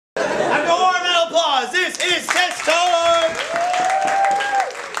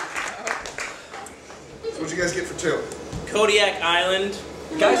two. Kodiak Island.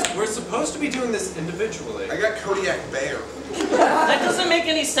 Guys, we're supposed to be doing this individually. I got Kodiak Bear. That doesn't make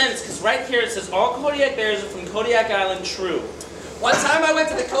any sense, because right here it says all Kodiak bears are from Kodiak Island, true. One time I went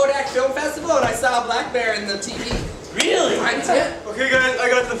to the Kodak Film Festival and I saw a black bear in the TV. Really? Okay guys, I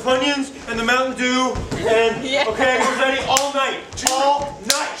got the Funyuns and the Mountain Dew and okay, we're ready all night. All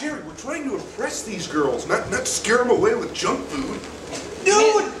night! Jerry, we're trying to impress these girls, not scare them away with junk food.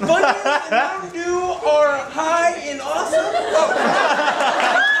 Dude, Funyuns and Mountain Dew are high and awesome.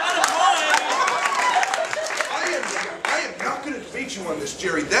 I am not going to debate you on this,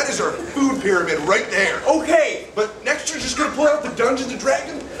 Jerry. That is our food pyramid right there. Okay. But next you're just going to pull out the Dungeons and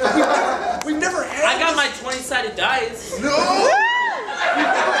Dragons? We've never had I got my 20-sided dice. No! We've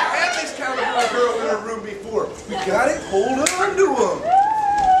never had this caliber girl in our room before. We got it. Hold on to them.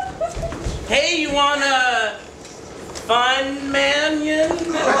 Hey, you want a fun man-yin?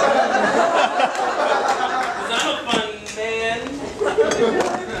 Because I'm a fun man.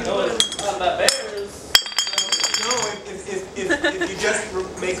 No, it's not about bears. No, if you just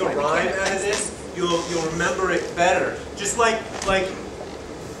make a rhyme out of this, you'll remember it better. Just like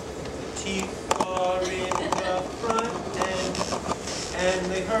teeth are in the front end, and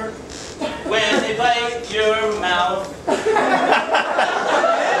they hurt when they bite your mouth.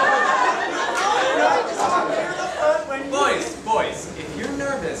 Boys, if you're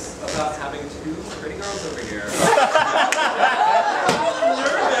nervous about having two pretty girls over here, I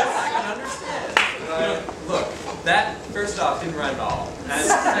can understand. Look, that first off didn't rhyme at all. And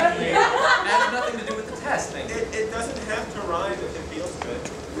secondly, it has nothing to do with the test thing. It doesn't have to rhyme if it feels good.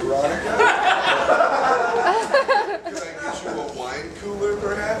 Veronica? Could I get you a wine cooler,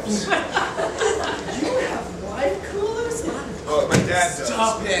 perhaps? You have wine coolers? Oh, my dad does.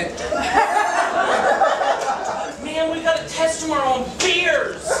 Stop it! Man, we gotta test them our own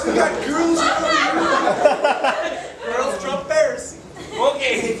beers! We got girls out here.